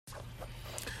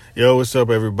Yo, what's up,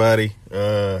 everybody?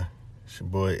 It's your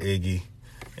boy Iggy,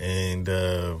 and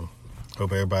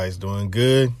hope everybody's doing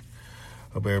good.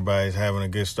 Hope everybody's having a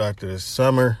good start to the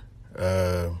summer.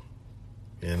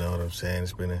 You know what I'm saying?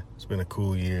 It's been a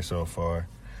cool year so far.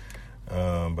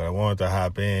 But I wanted to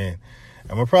hop in.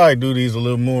 I'm gonna probably do these a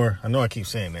little more. I know I keep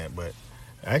saying that, but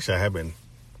actually I have been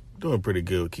doing pretty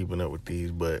good with keeping up with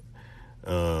these. But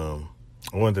I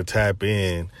wanted to tap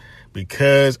in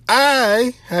because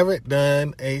I haven't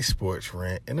done a sports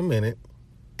rant in a minute.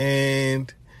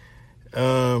 And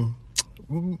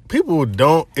people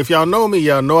don't, if y'all know me,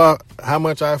 y'all know how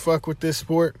much I fuck with this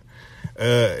sport.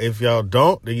 If y'all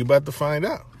don't, then you about to find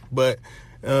out. But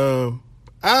I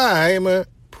am a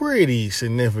pretty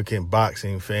significant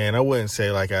boxing fan. I wouldn't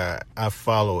say like I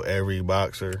follow every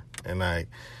boxer and I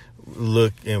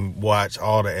look and watch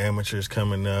all the amateurs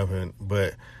coming up,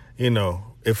 but you know,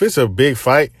 if it's a big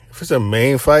fight, if it's a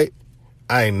main fight,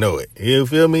 I know it. You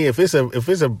feel me? If it's a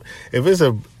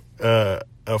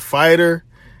fighter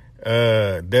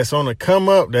that's on a come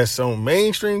up, that's on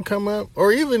mainstream come up,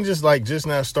 or even just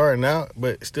not starting out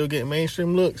but still getting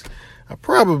mainstream looks, I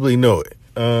probably know it.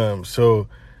 So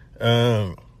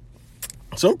I'm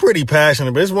pretty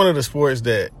passionate, but it's one of the sports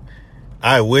that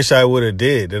I wish I would have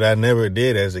did that I never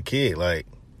did as a kid. Like,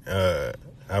 I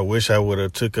wish I would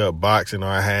have took up boxing, or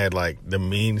I had like the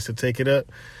means to take it up,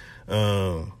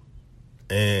 and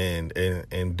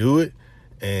do it.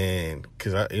 And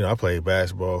cause I played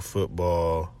basketball,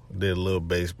 football, did a little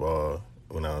baseball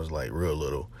when I was like real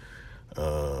little.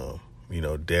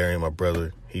 Darian, my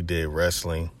brother, he did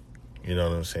wrestling. You know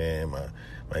what I'm saying?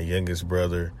 My youngest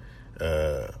brother,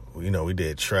 we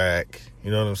did track.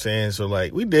 You know what I'm saying? So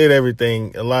like we did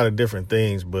everything, a lot of different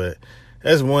things, but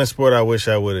that's one sport I wish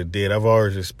I would have did. I've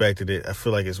always respected it. I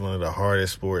feel like it's one of the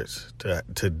hardest sports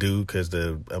to do because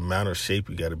the amount of shape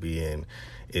you got to be in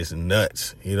is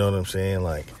nuts. You know what I'm saying?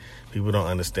 Like, people don't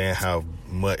understand how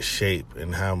much shape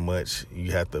and how much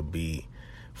you have to be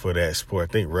for that sport.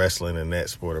 I think wrestling and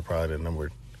that sport are probably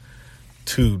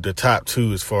the top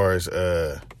two as far as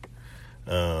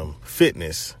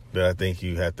fitness that I think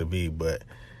you have to be. But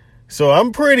so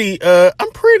I'm pretty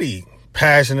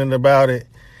passionate about it.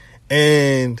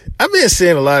 And I've been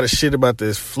seeing a lot of shit about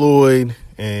this Floyd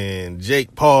and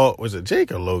Jake Paul. Was it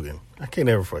Jake or Logan? I can't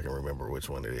ever fucking remember which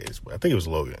one it is, but I think it was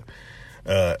Logan.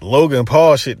 Logan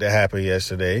Paul shit that happened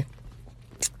yesterday.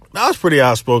 I was pretty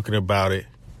outspoken about it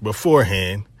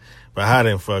beforehand, but I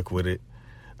didn't fuck with it.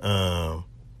 And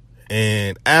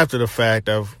after the fact,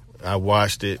 I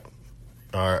watched it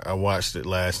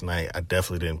last night. I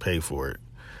definitely didn't pay for it.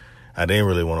 I didn't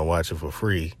really want to watch it for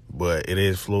free, but it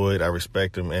is Floyd. I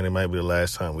respect him, and it might be the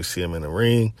last time we see him in the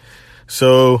ring.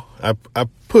 So I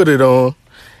put it on,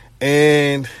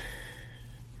 and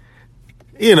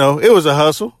it was a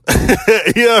hustle.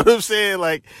 You know what I'm saying?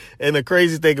 Like, and the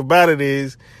crazy thing about it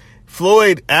is,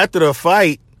 Floyd after the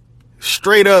fight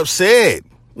straight up said,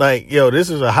 like, yo, this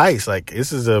is a heist. Like,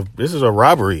 this is a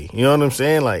robbery. You know what I'm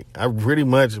saying? Like, I pretty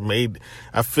much I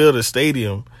filled the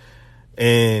stadium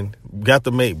and got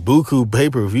to make buku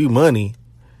pay-per-view money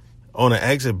on an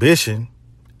exhibition,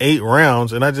 8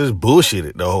 rounds, and I just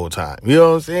bullshitted the whole time. You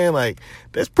know what I'm saying? Like,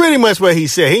 that's pretty much what he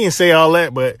said. He didn't say all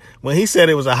that, but when he said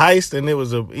it was a heist and it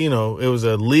was a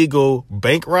legal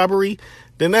bank robbery,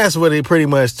 then that's what he pretty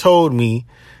much told me.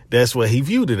 That's what he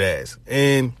viewed it as.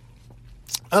 And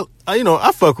I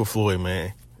fuck with Floyd,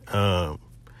 man. I've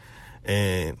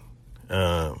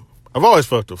always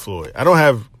fucked with Floyd. I don't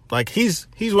have, like, he's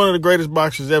one of the greatest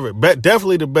boxers ever, but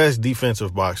definitely the best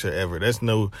defensive boxer ever. There's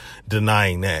no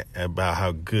denying that about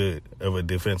how good of a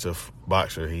defensive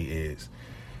boxer he is.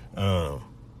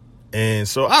 And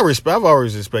so I've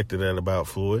always respected that about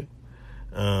Floyd.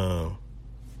 And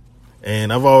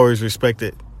I've always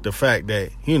respected the fact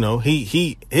that,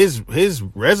 his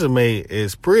resume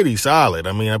is pretty solid.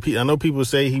 I mean, I know people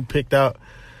say he picked out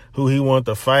who he wanted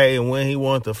to fight and when he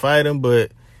wanted to fight him,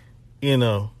 but,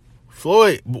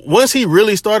 Floyd, once he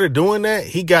really started doing that,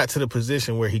 he got to the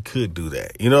position where he could do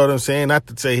that. You know what I'm saying? Not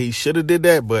to say he should have did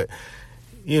that, but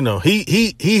he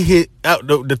hit out.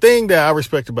 The thing that I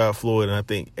respect about Floyd, and I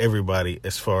think everybody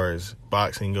as far as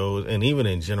boxing goes, and even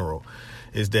in general,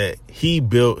 is that he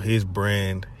built his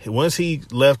brand. Once he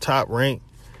left Top Rank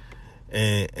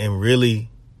and really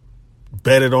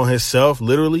betted on himself,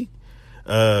 literally,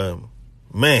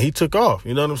 man, he took off.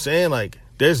 You know what I'm saying? Like,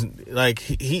 there's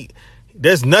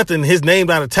nothing his name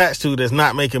not attached to that's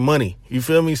not making money. You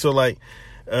feel me? So like,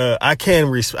 I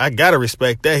gotta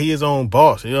respect that. He his own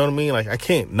boss. You know what I mean? Like, I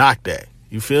can't knock that.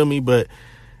 You feel me? But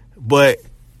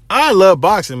I love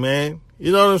boxing, man.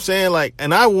 You know what I'm saying? Like,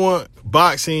 and I want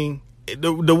boxing,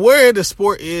 the where the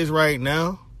sport is right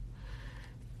now,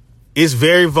 it's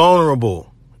very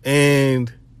vulnerable.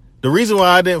 And the reason why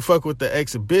I didn't fuck with the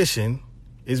exhibition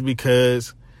is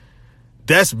because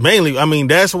that's mainly, I mean,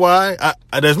 that's why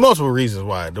there's multiple reasons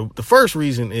why. The first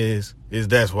reason is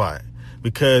that's why,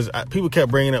 because people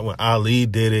kept bringing up when Ali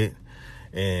did it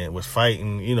and was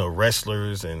fighting, you know,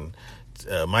 wrestlers, and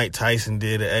Mike Tyson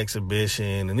did an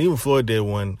exhibition, and even Floyd did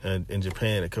one in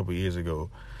Japan a couple years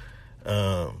ago.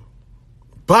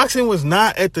 Boxing was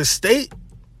not at the state,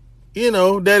 you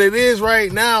know, that it is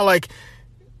right now. Like,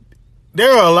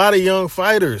 there are a lot of young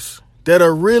fighters that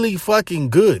are really fucking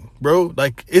good, bro.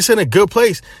 Like, it's in a good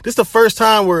place. This is the first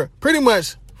time where pretty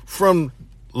much from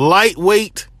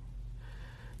lightweight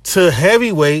to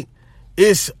heavyweight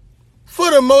is, for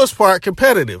the most part,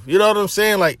 competitive. You know what I'm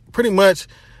saying? Like, pretty much,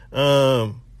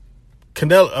 Canelo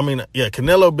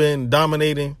been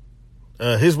dominating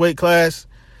his weight class,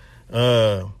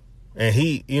 and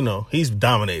he, you know, he's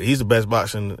dominated. He's the best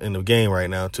boxer in the game right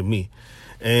now, to me.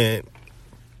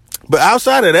 But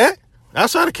outside of that,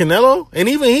 outside of Canelo, and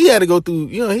even he had to go through,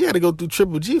 you know, he had to go through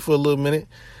Triple G for a little minute.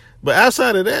 But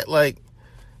outside of that, like,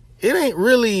 it ain't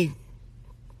really,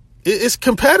 it's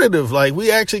competitive. Like,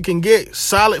 we actually can get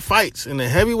solid fights in the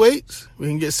heavyweights. We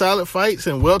can get solid fights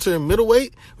in welter and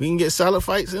middleweight. We can get solid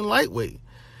fights in lightweight.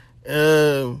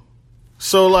 So,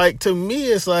 like, to me,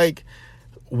 it's like,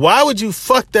 why would you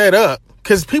fuck that up?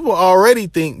 Because people already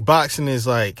think boxing is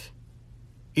like,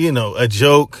 you know, a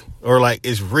joke, or like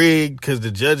it's rigged because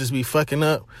the judges be fucking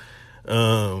up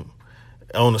on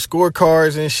the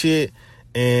scorecards and shit,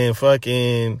 and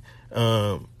fucking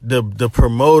the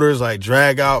promoters like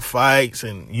drag out fights,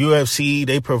 and UFC,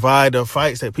 they provide the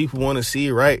fights that people want to see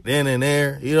right then and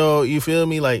there. You know, you feel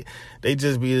me? Like, they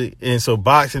just be, and so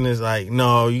boxing is like,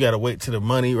 no, you got to wait till the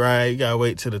money right. You got to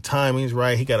wait till the timing's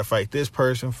right. He got to fight this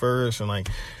person first. And like,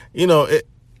 you know,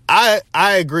 I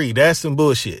agree. That's some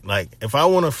bullshit. Like, if I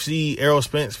want to see Errol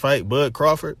Spence fight Bud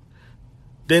Crawford,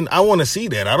 then I want to see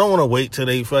that. I don't want to wait till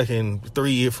they fucking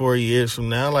 3 or 4 years from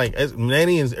now. Like,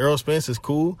 Manny and Errol Spence is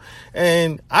cool.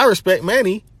 And I respect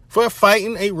Manny for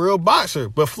fighting a real boxer.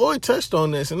 But Floyd touched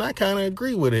on this, and I kind of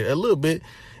agree with it a little bit,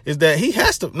 is that he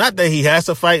has to, not that he has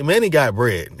to fight. Manny got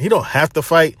bread. He don't have to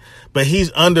fight, but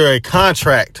he's under a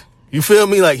contract. You feel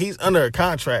me? Like, he's under a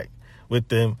contract with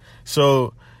them.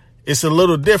 So it's a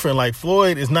little different. Like,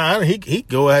 Floyd is not, he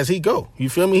go as he go. You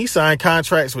feel me? He signed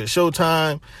contracts with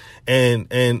Showtime and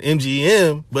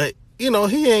MGM, but, you know,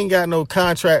 he ain't got no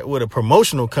contract with a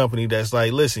promotional company that's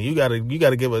like, listen, you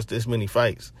gotta give us this many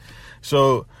fights.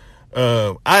 So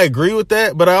I agree with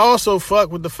that, but I also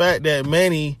fuck with the fact that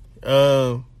Manny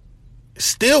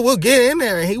still will get in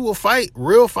there and he will fight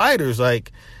real fighters.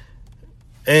 Like,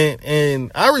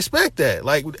 and I respect that.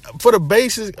 Like, for the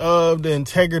basis of the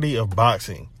integrity of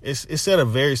boxing, it's at a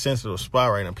very sensitive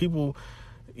spot right now. People,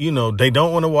 you know, they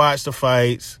don't want to watch the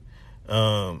fights.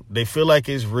 They feel like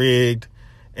it's rigged,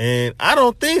 and I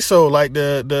don't think so. Like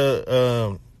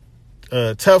the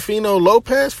Teofimo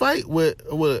Lopez fight with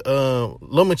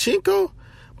Lomachenko,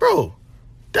 bro,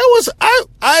 that was,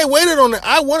 I waited on it.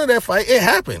 I wanted that fight. It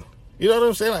happened. You know what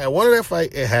I'm saying? Like, I wanted that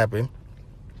fight. It happened.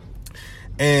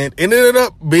 And it ended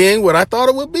up being what I thought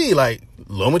it would be. Like,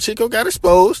 Lomachenko got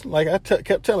exposed, like I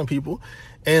kept telling people,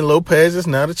 and Lopez is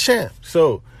now the champ.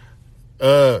 So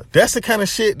that's the kind of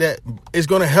shit that is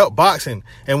going to help boxing.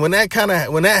 And when that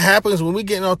happens, when we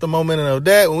getting off the momentum of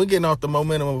that, when we getting off the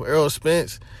momentum of Errol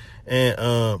Spence, and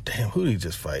damn, who did he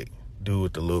just fight? Dude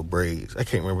with the little braids. I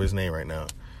can't remember his name right now.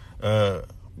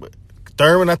 But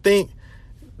Thurman, I think.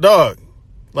 Dog,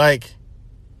 like,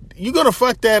 you gonna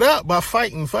fuck that up by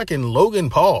fighting fucking Logan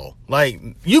Paul. Like,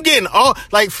 you getting all,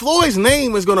 like, Floyd's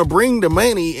name is gonna bring the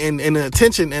money and the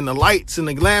attention and the lights and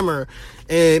the glamour.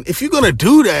 And if you're gonna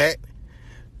do that,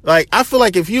 like, I feel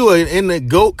like if you are in the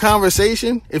GOAT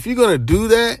conversation, if you're gonna do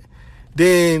that,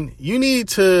 then you need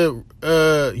to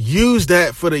use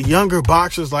that for the younger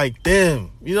boxers like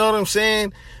them. You know what I'm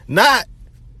saying? Not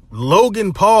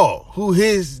Logan Paul,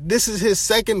 this is his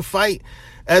second fight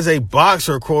as a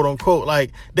boxer, quote unquote.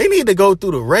 Like, they need to go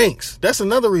through the ranks. That's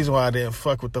another reason why I didn't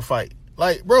fuck with the fight.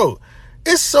 Like, bro,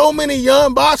 it's so many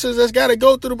young boxers that's got to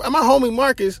go through my homie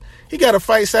Marcus, he got to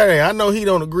fight Saturday. I know he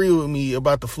don't agree with me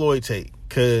about the Floyd take,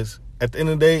 because at the end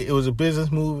of the day, it was a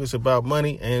business move. It's about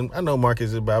money, and I know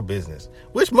Marcus is about business,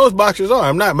 which most boxers are.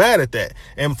 I'm not mad at that.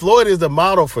 And Floyd is the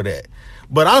model for that.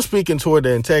 But I'm speaking toward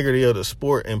the integrity of the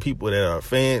sport and people that are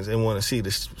fans and want to see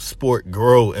the sport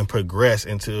grow and progress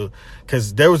into,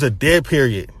 because there was a dead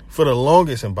period for the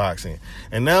longest in boxing.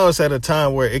 And now it's at a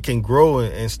time where it can grow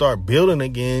and start building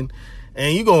again.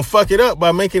 and you gonna fuck it up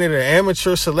by making it an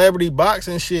amateur celebrity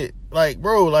boxing shit. Like,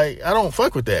 bro, like, I don't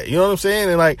fuck with that. You know what I'm saying?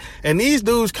 And like, and these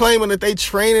dudes claiming that they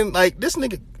training, like, this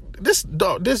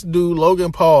dude,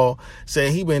 Logan Paul,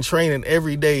 said he been training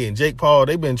every day, and Jake Paul,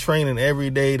 they've been training every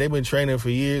day. They've been training for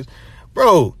years.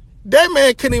 Bro, that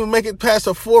man couldn't even make it past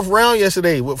the 4th round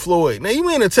yesterday with Floyd. Now, you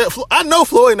mean to tell, I know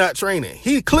Floyd not training.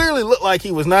 He clearly looked like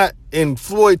he was not in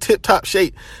Floyd tip-top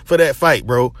shape for that fight,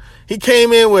 bro. He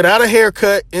came in without a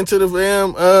haircut into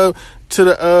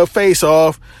the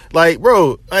face-off. Like,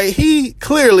 bro, like, he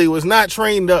clearly was not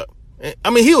trained up. I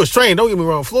mean, he was trained. Don't get me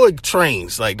wrong. Floyd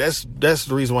trains. Like, that's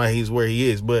the reason why he's where he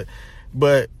is. But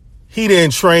he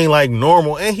didn't train like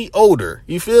normal, and he older.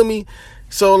 You feel me?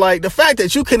 So, like, the fact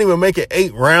that you couldn't even make it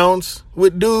 8 rounds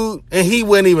with dude, and he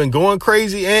wasn't even going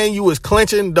crazy, and you was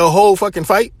clinching the whole fucking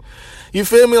fight. You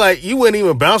feel me? Like, you wasn't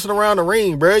even bouncing around the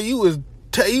ring, bro. You was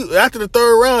after the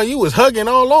 3rd round, you was hugging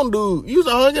all on dude. You was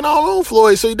hugging all on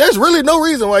Floyd. So there's really no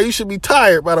reason why you should be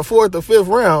tired by the 4th or 5th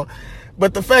round.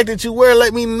 But the fact that you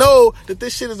let me know that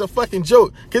this shit is a fucking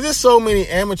joke. Because there's so many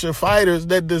amateur fighters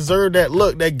that deserve that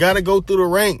look. They got to go through the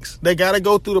ranks. They got to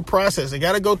go through the process. They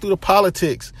got to go through the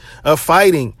politics of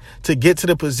fighting to get to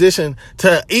the position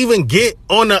to even get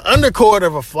on the undercard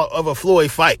of a Floyd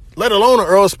fight, let alone an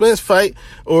Earl Spence fight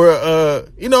or,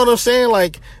 you know what I'm saying?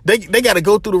 Like, they got to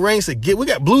go through the ranks to get, we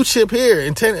got Blue Chip here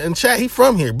in chat. He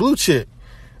from here, Blue Chip.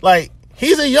 Like,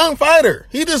 he's a young fighter.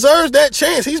 He deserves that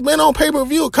chance. He's been on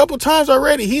pay-per-view a couple times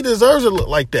already. He deserves a look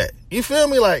like that. You feel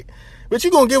me? Like, but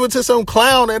you gonna give it to some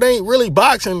clown that ain't really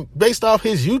boxing based off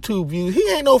his YouTube views. He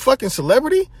ain't no fucking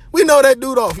celebrity. We know that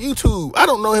dude off YouTube. I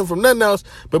don't know him from nothing else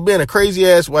but being a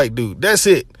crazy-ass white dude. That's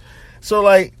it. So,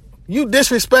 like, you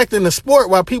disrespecting the sport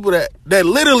while people that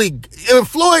literally, and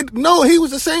Floyd, no, he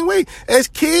was the same way as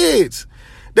kids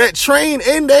that train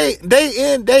day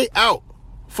in, day out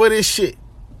for this shit.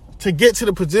 To get to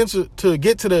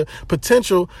the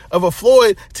potential of a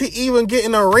Floyd to even get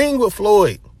in a ring with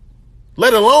Floyd,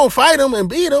 let alone fight him and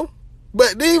beat him.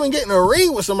 But to even get in a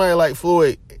ring with somebody like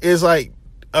Floyd is like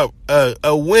a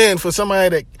win for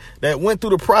somebody that went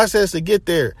through the process to get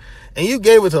there. And you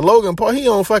gave it to Logan Paul. He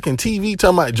on fucking TV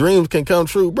talking about dreams can come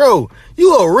true. Bro,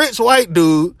 you a rich white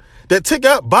dude that took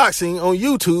up boxing on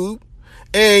YouTube.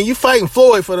 And you fighting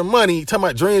Floyd for the money, talking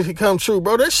about dreams can come true,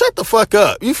 bro. That shut the fuck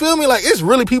up. You feel me? Like, it's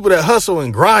really people that hustle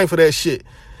and grind for that shit.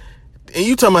 And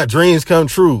you talking about dreams come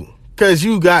true. Cause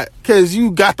you got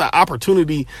the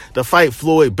opportunity to fight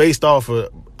Floyd based off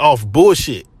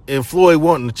bullshit. And Floyd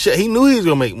wanting to check. He knew he was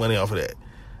gonna make money off of that.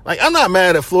 Like, I'm not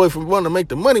mad at Floyd for wanting to make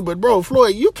the money, but bro,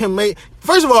 Floyd, you can make,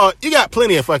 first of all, you got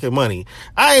plenty of fucking money.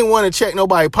 I ain't want to check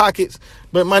nobody's pockets,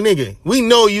 but my nigga, we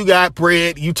know you got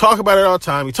bread. You talk about it all the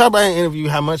time. You talk about in an interview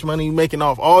how much money you making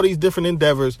off all these different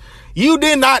endeavors. You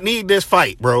did not need this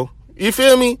fight, bro. You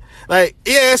feel me? Like,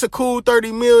 yeah, it's a cool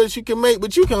 30 mil that you can make,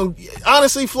 but you can,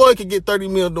 honestly, Floyd could get 30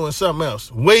 mil doing something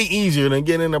else way easier than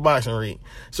getting in the boxing ring.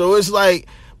 So it's like,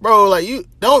 bro, like, you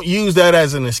don't use that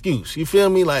as an excuse. You feel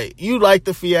me? Like, you like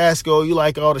the fiasco. You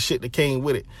like all the shit that came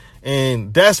with it.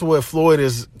 And that's what Floyd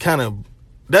is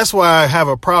that's why I have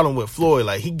a problem with Floyd.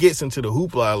 Like, he gets into the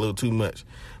hoopla a little too much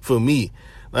for me.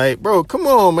 Like, bro, come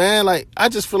on, man. Like, I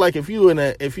just feel like if you in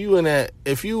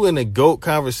a GOAT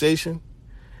conversation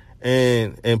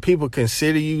and people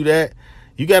consider you that,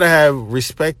 you gotta have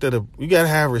respect of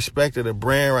the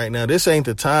brand right now. This ain't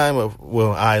the time of,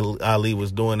 well, Ali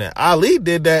was doing that. Ali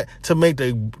did that to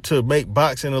make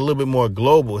boxing a little bit more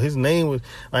global. His name was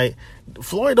like,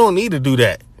 Floyd don't need to do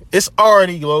that. It's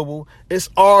already global. It's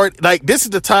already, like, this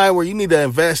is the time where you need to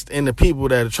invest in the people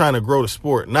that are trying to grow the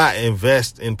sport, not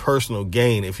invest in personal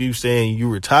gain. If you saying you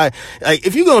retired, like,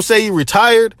 if you gonna say you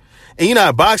retired and you're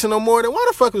not boxing no more, then why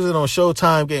the fuck was it on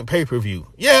Showtime getting pay-per-view?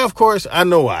 Yeah, of course, I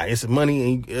know why. It's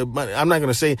money. And I'm not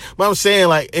gonna say, but I'm saying,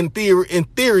 like, in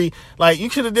theory, like, you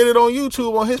should have did it on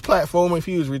YouTube on his platform if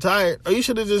he was retired, or you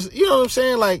should have just, you know what I'm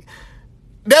saying? Like,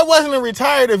 that wasn't a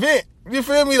retired event. You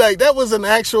feel me? Like, that was an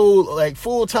actual, like,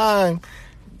 full-time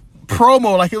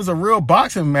promo. Like, it was a real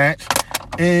boxing match,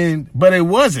 but it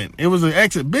wasn't. It was an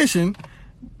exhibition.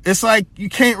 It's like, you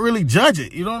can't really judge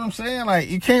it. You know what I'm saying?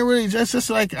 Like, you can't really judge. It's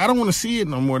like, I don't want to see it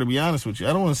no more, to be honest with you.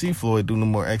 I don't want to see Floyd do no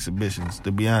more exhibitions,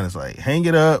 to be honest. Like, hang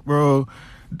it up, bro.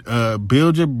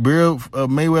 Build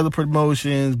Mayweather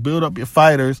Promotions, build up your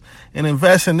fighters, and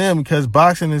invest in them, because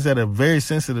boxing is at a very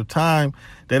sensitive time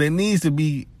that it needs to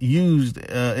be used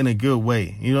in a good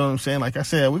way. You know what I'm saying? Like I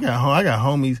said, I got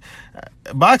homies.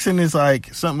 Boxing is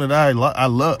like something that I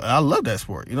love. I love that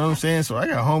sport. You know what I'm saying? So I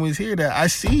got homies here that I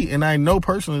see and I know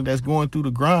personally that's going through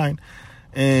the grind,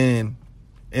 and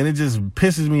it just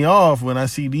pisses me off when I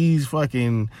see these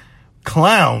fucking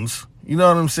clowns. you know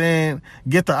what I'm saying,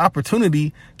 get the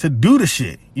opportunity to do the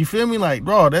shit. You feel me? Like,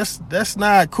 bro, that's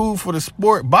not cool for the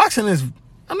sport. Boxing is,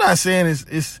 I'm not saying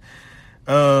it's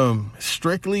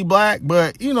strictly black,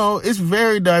 but, you know, it's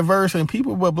very diverse and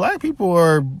but black people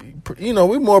are, you know,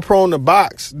 we're more prone to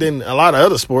box than a lot of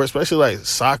other sports, especially like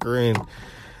soccer and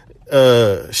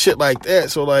shit like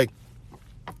that. So like,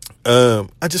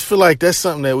 I just feel like that's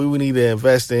something that we would need to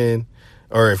invest in.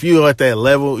 Or if you're at that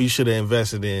level, you should have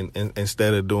invested in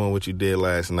instead of doing what you did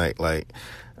last night. Like,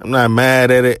 I'm not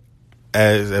mad at it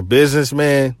as a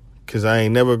businessman, because I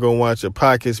ain't never going to watch your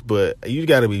pockets, but you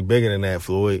got to be bigger than that,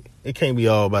 Floyd. It can't be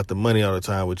all about the money all the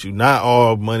time with you. Not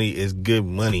all money is good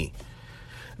money.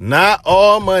 Not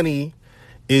all money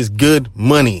is good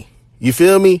money. You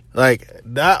feel me? Like,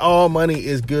 not all money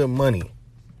is good money.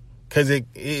 Because it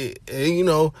you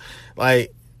know,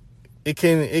 like, It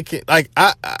can, like,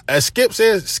 Skip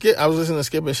says, I was listening to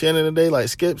Skip and Shannon today, like,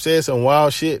 Skip said some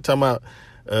wild shit, talking about,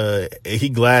 he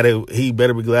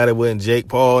better be glad it wasn't Jake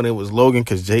Paul and it was Logan,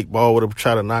 because Jake Paul would have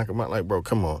tried to knock him out. Like, bro,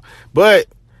 come on. But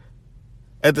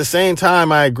at the same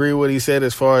time, I agree with what he said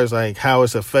as far as, like, how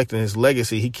it's affecting his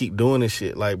legacy. He keep doing this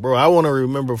shit. Like, bro, I want to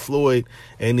remember Floyd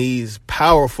and these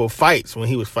powerful fights when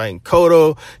he was fighting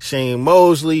Cotto, Shane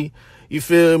Mosley. You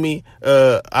feel me?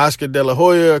 Oscar De La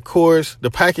Hoya, of course.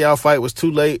 The Pacquiao fight was too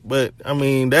late, but, I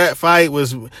mean, that fight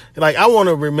was, like, I want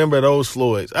to remember those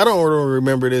Floyds. I don't want to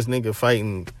remember this nigga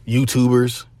fighting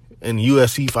YouTubers and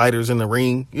UFC fighters in the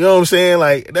ring. You know what I'm saying?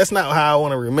 Like, that's not how I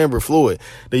want to remember Floyd.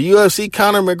 The UFC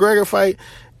Conor McGregor fight,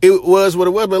 it was what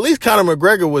it was, but at least Conor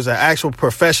McGregor was an actual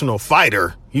professional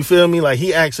fighter. You feel me? Like,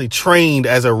 he actually trained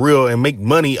as a real and make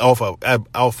money off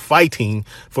fighting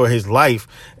for his life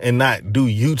and not do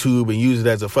YouTube and use it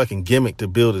as a fucking gimmick to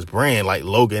build his brand like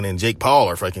Logan and Jake Paul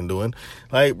are fucking doing.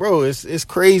 Like, bro, it's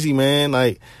crazy, man.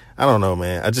 Like, I don't know,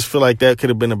 man. I just feel like that could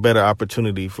have been a better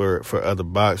opportunity for other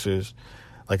boxers.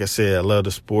 Like I said, I love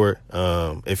the sport.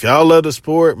 If y'all love the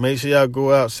sport, make sure y'all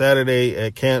go out Saturday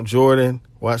at Camp Jordan.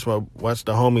 Watch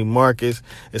the homie Marcus.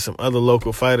 There's some other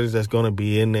local fighters that's going to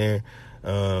be in there.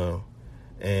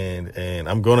 And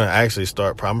I'm going to actually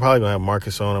start, I'm probably going to have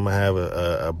Marcus on. I'm going to have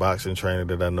a boxing trainer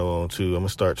that I know on too. I'm going to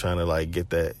start trying to like get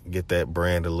that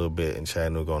brand a little bit in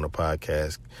Chattanooga on the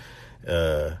podcast.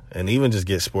 And even just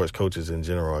get sports coaches in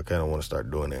general. I kind of want to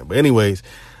start doing that. But anyways,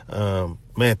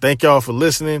 man, thank y'all for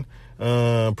listening.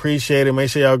 Appreciate it. Make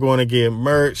sure y'all going to get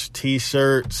merch,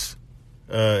 t-shirts.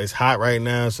 It's hot right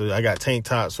now, so I got tank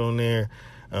tops on there,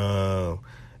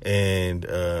 and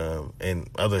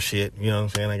other shit. You know what I'm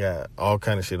saying? I got all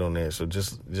kind of shit on there. So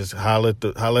just holler at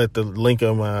the link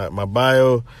on my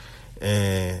bio,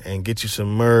 and get you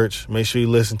some merch. Make sure you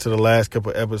listen to the last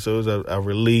couple episodes I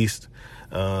released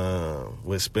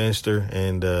with Spencer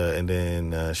and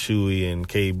then Shuey and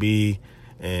KB.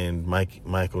 And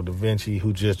Michael Da Vinci,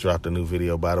 who just dropped a new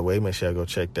video, by the way. Make sure I go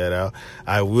check that out.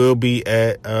 I will be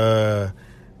at the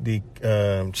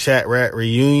Chat Rat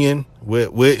reunion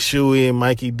with Shuey and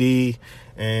Mikey D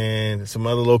and some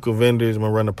other local vendors. I'm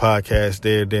going to run the podcast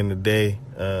there during the day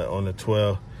on the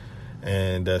 12th.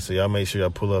 And so y'all make sure y'all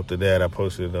pull up to that. I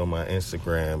posted it on my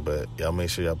Instagram, but y'all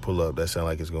make sure y'all pull up. That sounds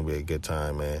like it's going to be a good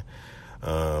time, man.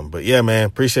 But yeah, man,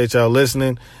 appreciate y'all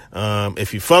listening.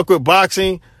 If you fuck with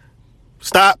boxing,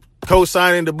 stop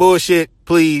co-signing the bullshit,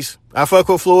 please. I fuck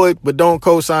with Floyd, but don't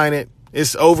co-sign it.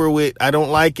 It's over with. I don't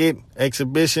like it.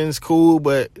 Exhibition's cool,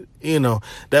 but, you know,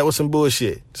 that was some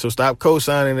bullshit. So stop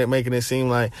co-signing it, making it seem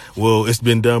like, well, it's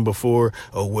been done before.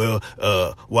 Or, well,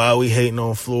 why are we hating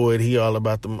on Floyd? He all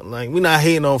about the... Like, we're not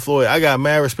hating on Floyd. I got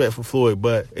mad respect for Floyd,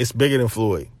 but it's bigger than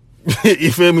Floyd.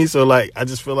 You feel me? So, like, I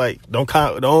just feel like,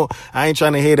 I ain't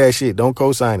trying to hear that shit. Don't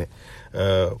co-sign it.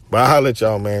 But I'll holler at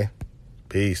y'all, man.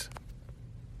 Peace.